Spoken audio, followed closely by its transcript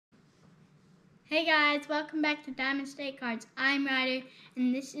Hey guys, welcome back to Diamond State Cards. I'm Ryder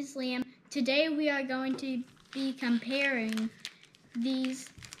and this is Liam. Today we are going to be comparing these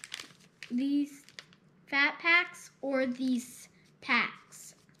fat packs or these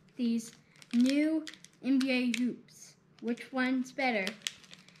packs. These new NBA hoops. Which one's better?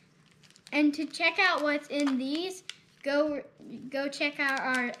 And to check out what's in these, go check out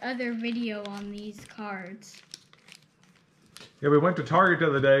our other video on these cards. Yeah, we went to Target the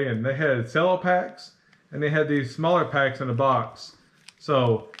other day and they had cello packs and they had these smaller packs in a box.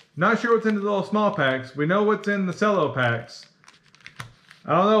 So, not sure what's in the little small packs. We know what's in the cello packs.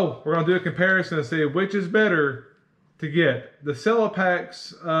 I don't know. We're going to do a comparison and see which is better to get. The cello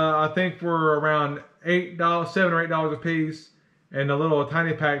packs, I think were around $7 or $8 a piece. And the little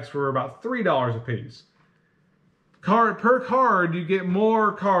tiny packs were about $3 a piece. Per card, you get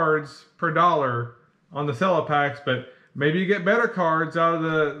more cards per dollar on the cello packs, but maybe you get better cards out of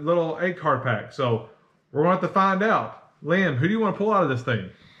the little 8-card pack. So we're going to have to find out. Liam, who do you want to pull out of this thing?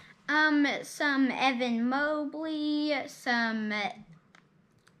 Some Evan Mobley, some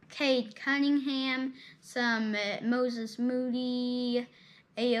Cade Cunningham, some Moses Moody,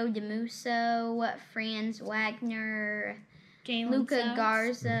 Ayo DeMuso, Franz Wagner, Luka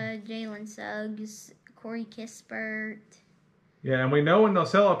Garza, Jalen Suggs, Corey Kispert. Yeah, and we know in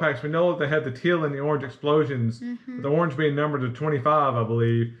those cello packs, we know that they had the teal and the orange explosions, with the orange being numbered to 25, I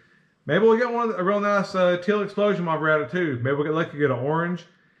believe. Maybe we'll get a real nice teal explosion while we're at it too. Maybe we'll get lucky to get an orange.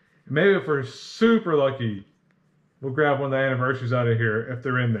 And maybe if we're super lucky, we'll grab one of the anniversaries out of here if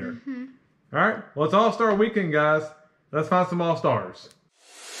they're in there. All right, well, it's All-Star Weekend, guys. Let's find some All-Stars.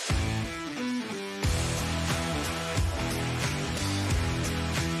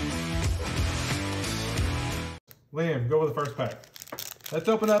 Liam, go with the first pack. Let's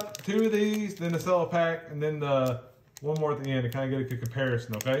open up 2 of these, then the cello pack, and then the one more at the end to kind of get a good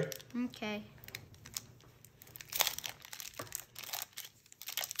comparison, okay? Okay.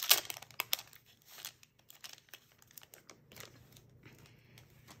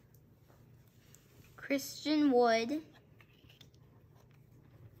 Christian Wood.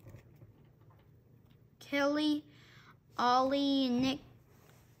 Kelly Ollie Nick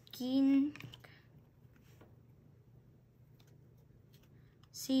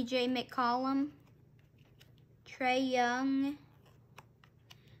CJ McCollum, Trey Young,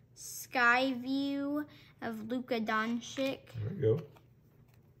 Skyview of Luka Doncic. There we go.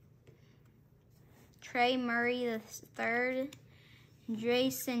 Trey Murray III,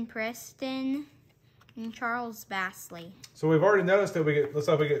 Jason Preston, and Charles Bassey. So we've already noticed that looks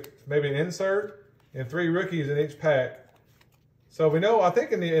like we get maybe an insert and 3 rookies in each pack. So we know, I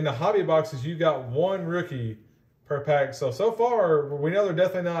think in the hobby boxes, you got 1 rookie per pack. So far, we know they're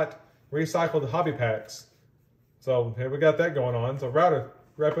definitely not recycled hobby packs. So here we got that going on. So Ryder,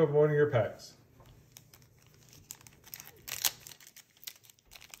 wrap up one of your packs.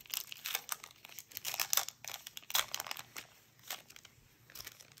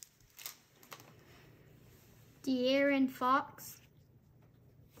 De'Aaron Fox,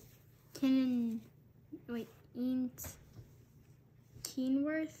 Keenworth,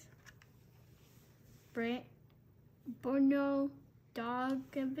 Bogdanovich.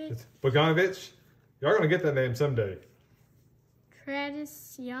 You're going to get that name someday.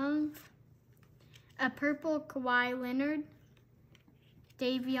 Travis Young, a purple Kawhi Leonard,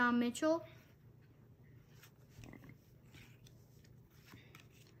 Davion Mitchell,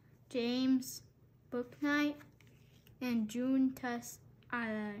 James Bouknight, and June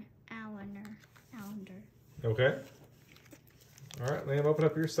Allender. Okay. All right, Liam, open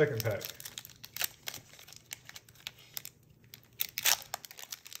up your second pack.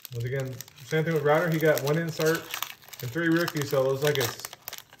 Once again, same thing with Ryder. He got 1 insert and 3 rookies, so it looks like it's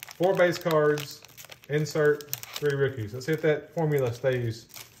 4 base cards, insert, 3 rookies. Let's see if that formula stays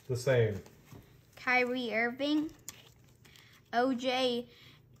the same. Kyrie Irving, OJ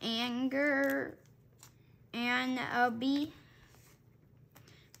Anger, Obi,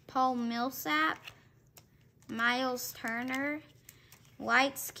 Paul Millsap, Miles Turner,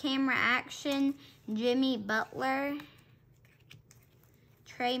 Lights Camera Action, Jimmy Butler,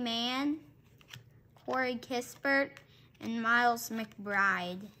 Trey Mann, Corey Kispert, and Miles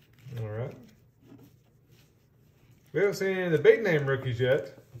McBride. All right. We haven't seen any of the big name rookies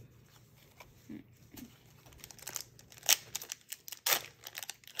yet.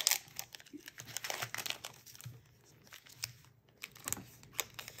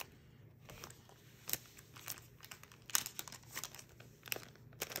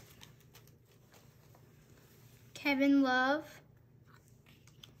 Kevin Love,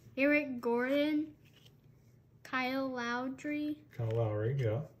 Eric Gordon, Kyle Lowry,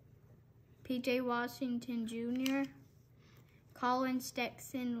 Yeah. PJ Washington Jr., Colin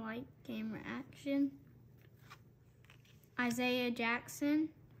Stetson Light Camera Action, Isaiah Jackson,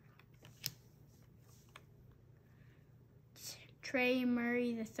 Trey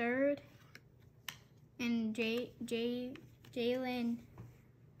Murray III, and Jalen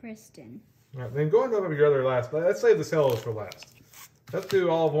Preston. All right, then going over your other last, let's save the cellos for last. Let's do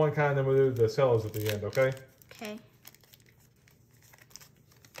all of one kind, then we'll do the cellos at the end, okay? Okay.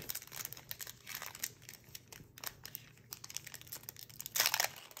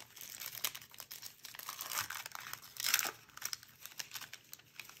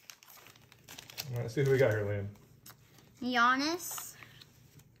 All right, let's see who we got here, Lynn. Giannis,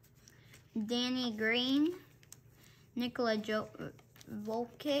 Danny Green, Nikola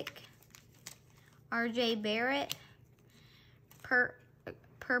Volkic, RJ Barrett,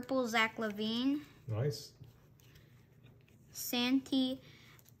 Purple Zach Levine, Nice. Santi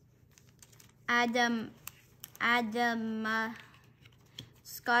Adam,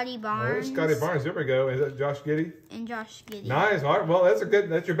 Scotty Barnes, There's Scotty Barnes. There we go. Is that Josh Giddey? and Josh Giddey. Nice. All right. Well,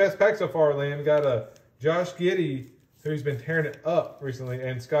 that's your best pack so far, Lynn. We got Josh Giddey, who's been tearing it up recently,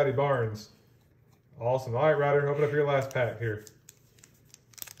 and Scotty Barnes. Awesome. All right, Ryder, open up your last pack here.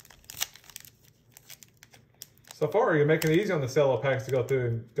 So far, you're making it easy on the cello packs to go through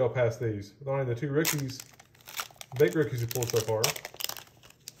and go past these. With only the two rookies, big rookies you pulled so far.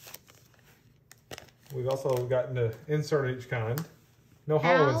 We've also gotten to insert each kind. No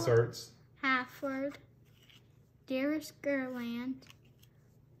hollow Al inserts. Hafford, Darius Gerland,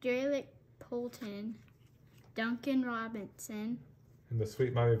 Jarek Polton, Duncan Robinson, And the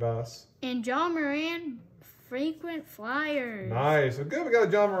Sweet Miami Vice. and John Moran frequent flyers. Nice. So good, we got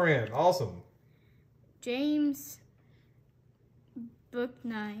a John Moran. Awesome. James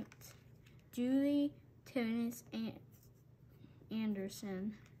Booknight, Julie Tunis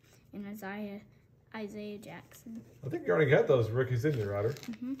Anderson, and Isaiah Jackson. I think you already got those rookies, didn't you, Ryder?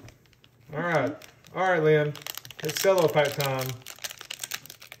 Mm-hmm. All right. All right, Lynn. It's cello pack time.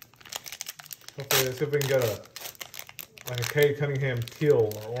 Hopefully, let's see if we can get like a Kay Cunningham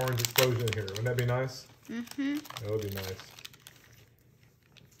teal or orange explosion here. Wouldn't that be nice? Mm-hmm. That would be nice.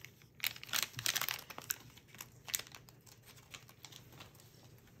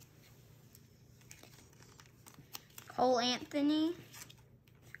 Cole Anthony,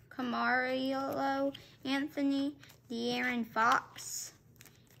 Camarillo Anthony, De'Aaron Fox,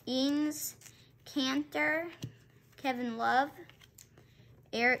 Ings, Cantor, Kevin Love,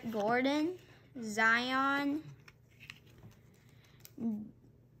 Eric Gordon, Zion,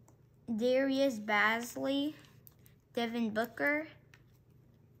 Darius Basley, Devin Booker,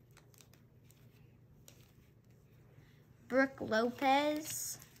 Brooke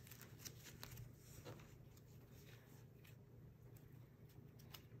Lopez,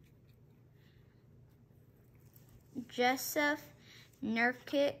 Joseph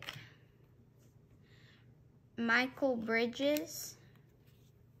Nurkic, Michael Bridges,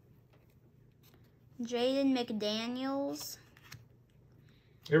 Jaden McDaniels,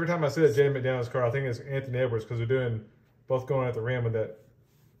 Every time I see that Jaden McDaniels card, I think it's Anthony Edwards because they're doing both going at the rim with that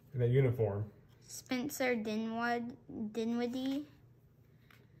in that uniform. Spencer Dinwiddie,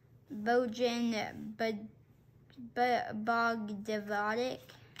 Bojan Bogdanovic,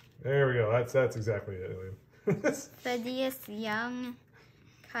 There we go. That's exactly it, Lynn. Thaddeus Young,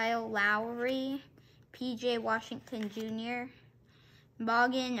 Kyle Lowry, PJ Washington Jr.,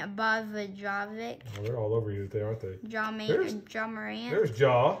 Bogdan Bogdanovic, Oh, they're all over you today, aren't they? John Morant, There's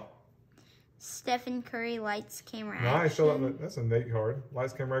Jaw. Stephen Curry, Lights, Camera, Nice. Show Action, that's a Nate card.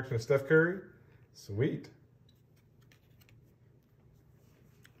 Lights, camera, action. And Steph Curry. Sweet.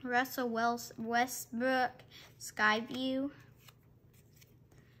 Russell Westbrook, Skyview,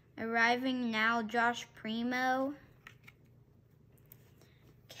 Arriving Now, Josh Primo,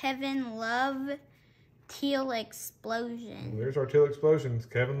 Kevin Love, Teal Explosion, There's our Teal Explosions.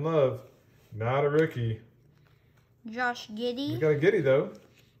 Kevin Love. Not a rookie. Josh We Giddey, got a Giddy, though.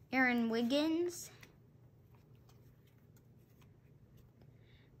 Aaron Wiggins,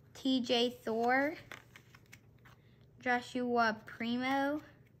 TJ Thor, Joshua Primo,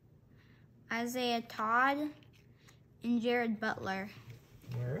 Isaiah Todd, and Jared Butler.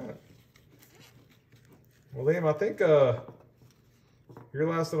 All right. Well, Liam, I think your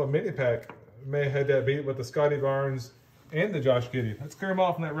last little mini pack may have had that beat with the Scotty Barnes and the Josh Giddey. Let's clear him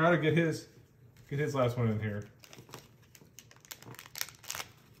off on that router. Get his last one in here.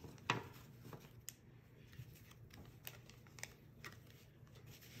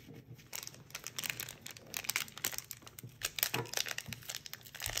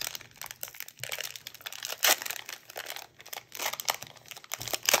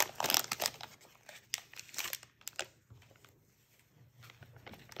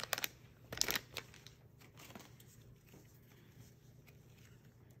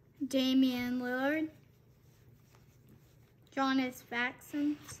 Damian Lillard, Jonas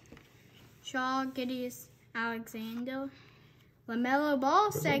Faxons, Shaw Gideus Alexander, LaMelo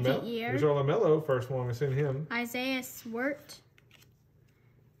Ball, second year. Here's our LaMelo, first one we've seen him. Isaiah Swart,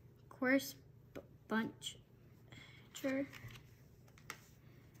 Course Buncher,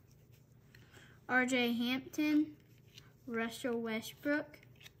 RJ Hampton, Russell Westbrook,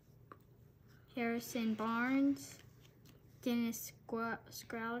 Harrison Barnes, Dennis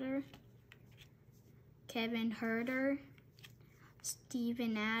Scrouter, Kevin Herter,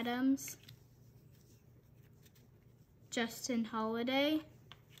 Steven Adams, Justin Holiday,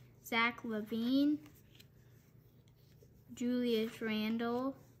 Zach Levine, Julius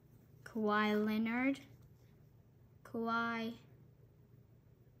Randle, Kawhi Leonard, Kawhi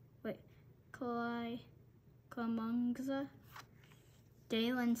Kamungza,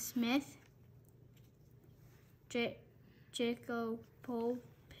 Dalen Smith, Jacob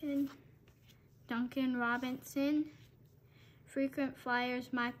Polpin, Duncan Robinson, frequent Flyers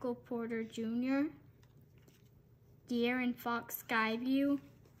Michael Porter Jr., De'Aaron Fox Skyview,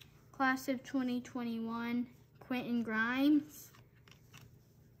 class of 2021, Quentin Grimes,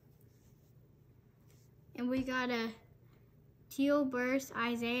 and we got a teal burst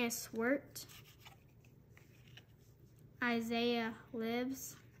Isaiah Swart, Isaiah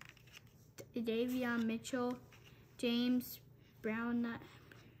Lives, Davion Mitchell, James Brown,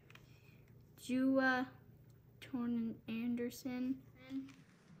 Jua Tornan Anderson,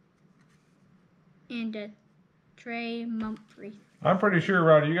 and a Trey Mumphrey. I'm pretty sure,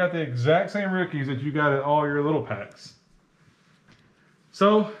 Ryder, you got the exact same rookies that you got at all your little packs.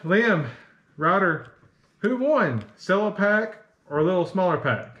 So, Liam, Ryder, who won? Cello pack or a little smaller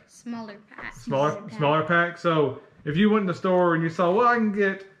pack? Smaller pack. Smaller pack. So, if you went in the store and you saw, well, I can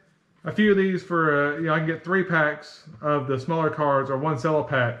get a few of these for, I can get 3 packs of the smaller cards or 1 cello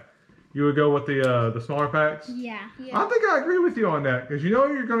pack, you would go with the smaller packs? Yeah. I think I agree with you on that, because you know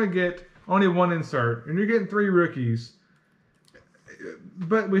you're going to get only 1 insert, and you're getting 3 rookies.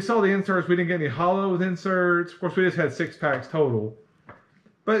 But we saw the inserts, we didn't get any hollow with inserts. Of course, we just had 6 packs total.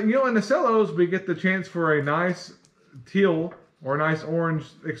 But, you know, in the cellos, we get the chance for a nice teal or a nice orange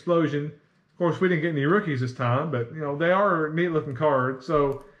explosion. Of course, we didn't get any rookies this time, but, you know, they are neat-looking cards.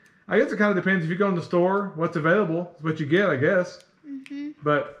 So, I guess it kind of depends. If you go in the store, what's available is what you get, I guess.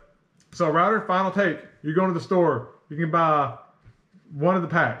 But, so, Ryder, final take. You're going to the store. You can buy 1 of the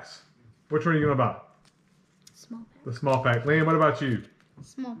packs. Which one are you going to buy? Small pack. The small pack. Liam, what about you?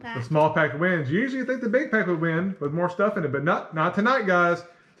 Small pack. The small pack wins. Usually you think the big pack would win with more stuff in it, but not tonight, guys.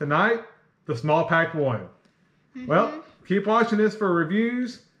 Tonight, the small pack won. Well, keep watching this for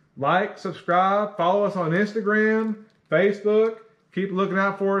reviews. Like, subscribe, follow us on Instagram, Facebook. Keep looking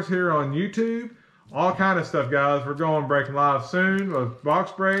out for us here on YouTube. All kind of stuff, guys. We're going breaking live soon with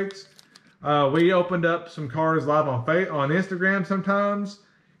box breaks. We opened up some cards live on Instagram sometimes.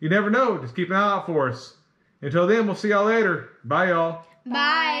 You never know. Just keep an eye out for us. Until then, we'll see y'all later. Bye, y'all.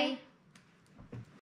 Bye.